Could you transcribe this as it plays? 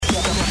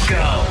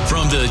go.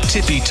 From the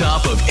tippy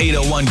top of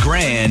 801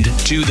 Grand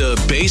to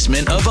the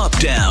basement of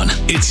Uptown,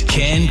 it's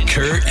Ken,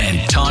 Kurt,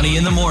 and Tawny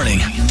in the morning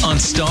on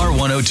Star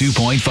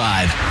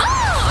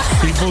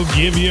 102.5. People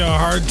give you a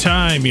hard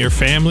time, your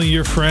family,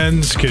 your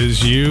friends,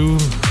 because you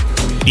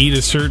eat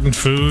a certain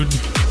food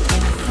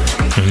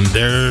and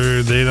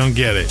they don't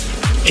get it.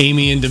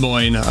 Amy in Des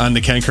Moines on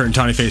the Ken, Kurt, and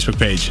Tawny Facebook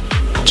page.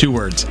 2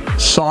 words.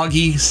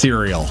 Soggy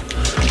cereal.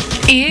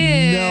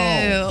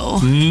 Ew.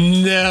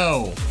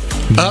 No.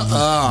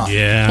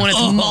 Yeah. When it's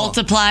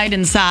multiplied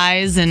in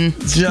size and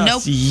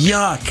Just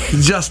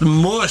yuck. Just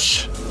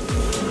mush.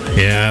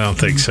 Yeah, I don't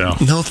think so.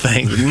 No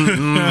thanks.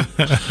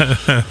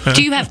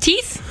 Do you have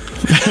teeth?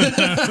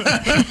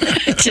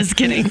 Just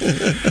kidding.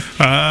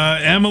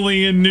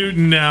 Emily in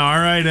Newton now. All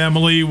right,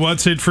 Emily,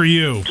 what's it for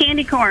you?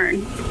 Candy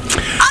corn.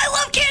 I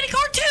love candy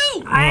corn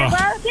too. I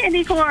love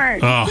candy corn.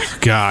 Oh,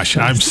 gosh,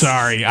 I'm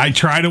sorry. I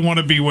try to want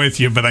to be with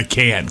you, but I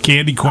can't.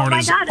 Candy corn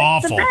is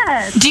awful. It's the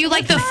best. Do you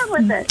like What's wrong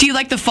with it? Do you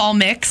like the fall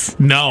mix?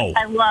 No.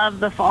 I love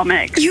the fall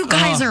mix. You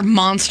guys are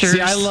monsters.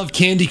 See, I love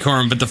candy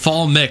corn, but the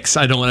fall mix,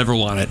 I don't ever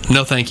want it.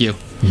 No, thank you.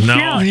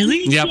 No.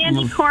 Really? Yep.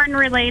 Candy corn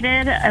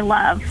related, I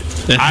love.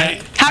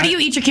 How do you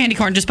eat your candy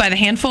corn? Just by the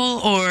handful,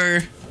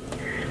 or?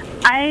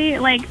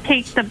 I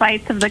take the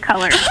bites of the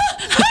color. Me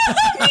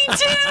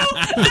too.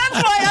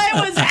 That's why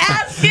I was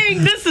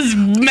asking. This is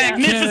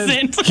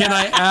magnificent. Can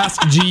I ask,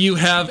 do you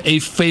have a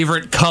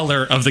favorite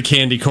color of the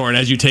candy corn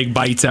as you take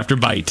bites after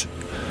bite?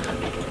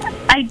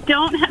 I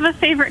don't have a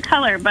favorite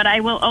color, but I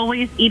will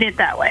always eat it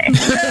that way.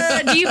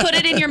 Do you put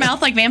it in your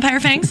mouth like vampire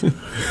fangs?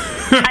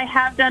 I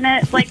have done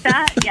it like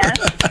that, yes.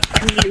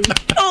 I mean,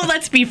 Oh,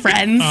 let's be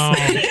friends.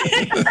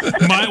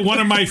 One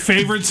of my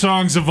favorite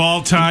songs of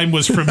all time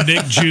was from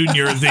Nick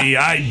Jr., the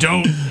I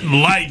Don't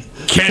Like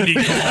Candy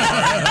Corn.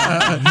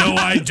 No,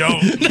 I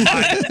don't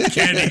like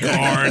candy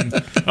corn.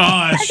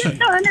 I just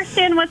don't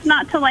understand what's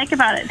not to like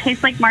about it. It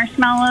tastes like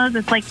marshmallows.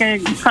 It's like a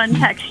fun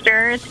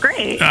texture. It's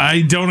great.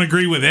 I don't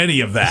agree with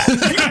any of that.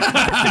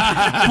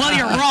 Well,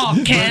 you're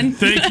wrong, Ken.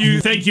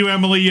 Thank you,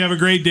 Emily. You have a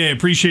great day.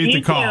 Appreciate You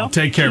the call.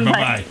 too. Take care. Bye.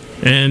 Bye-bye.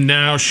 And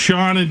now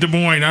Sean in Des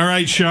Moines. All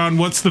right, Sean,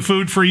 what's the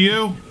food for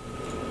you?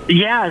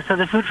 Yeah, so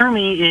the food for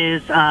me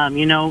is,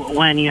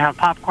 when you have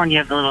popcorn, you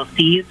have the little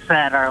seeds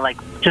that are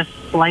just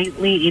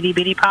slightly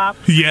itty-bitty pop.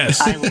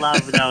 Yes. I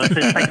love those.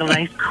 It's like a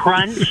nice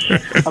crunch,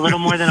 a little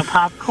more than a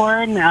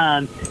popcorn.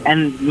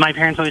 And my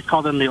parents always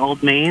called them the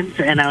old maids,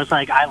 and I was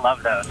like, I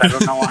love those. I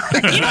don't know why.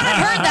 I've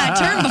heard that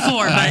term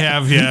before, but I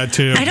have, yeah,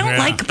 too. I don't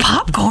like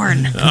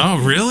popcorn. Oh,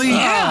 really?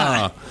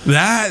 Yeah.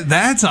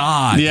 That's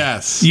odd.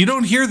 Yes. You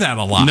don't hear that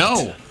a lot.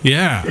 No.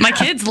 Yeah. My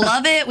kids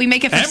love it. We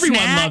make it for Everyone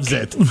snack. loves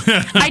it.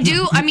 I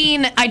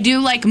do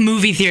like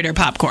movie theater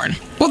popcorn.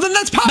 Well, then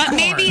that's popcorn. But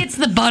maybe it's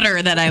the butter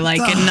that I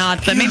like and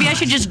not the... Maybe I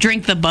should just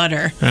drink the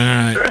butter. All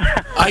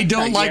right. I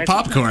don't like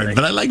popcorn,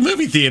 but I like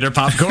movie theater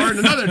popcorn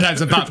and other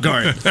types of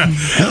popcorn.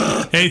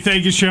 Hey,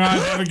 thank you, Sean.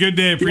 Have a good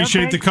day.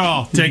 Appreciate the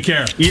call. Take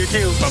care. You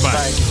too. Bye-bye.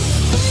 Bye.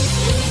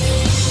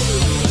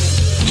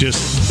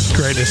 Just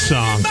greatest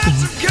song.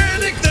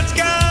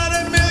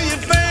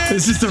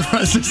 Is this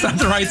not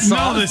the right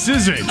song? No, this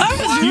isn't.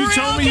 You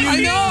told me you I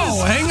knew.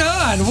 know. Hang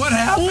on. What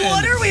happened?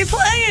 What are we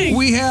playing?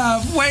 We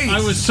have. Wait. I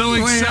was so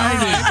excited. All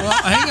right. Well,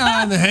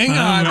 hang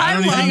on. I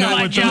don't even know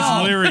what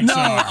those lyrics No,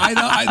 are. I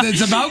know.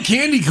 It's about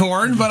candy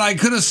corn, but I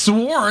could have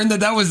sworn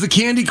that was the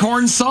candy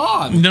corn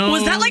song. No.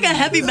 Was that like a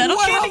heavy metal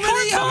candy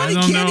corn How song? many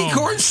I don't candy know.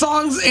 corn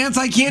songs,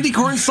 anti-candy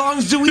corn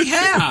songs do we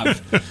have?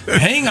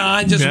 Hang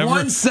on, just Never-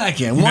 1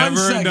 second. Never 1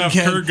 second, enough.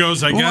 Ken. Kurt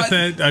goes, I got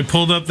What? that. I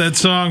pulled up that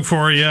song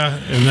for you,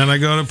 and then I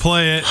go to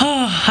play it.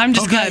 I'm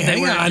just Okay, glad that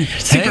hang we're on.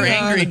 super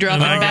Hang on. angry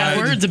dropping And I bad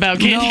got- words about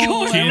candy No.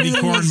 corn. Candy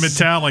corn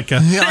Metallica.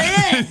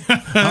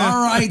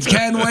 All right,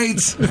 Ken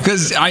waits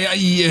because All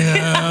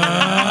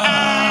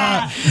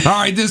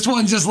right, this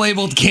one just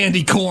labeled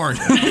candy corn.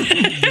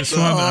 This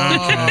one.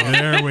 Okay,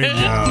 there we go.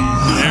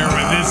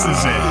 This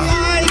is it.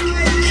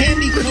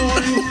 Candy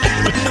corn.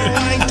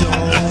 I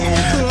don't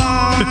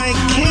like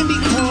candy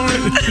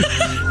corn.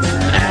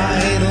 I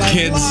like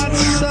Kids,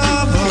 lots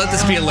of let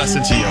this be a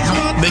lesson to you.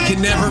 They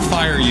can never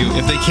fire you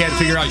if they can't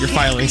figure out your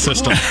filing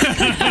system.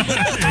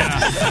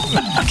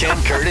 Ken,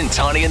 Kurt, and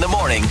Tawny in the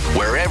morning,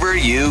 wherever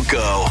you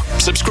go.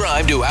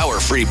 Subscribe to our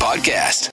free podcast.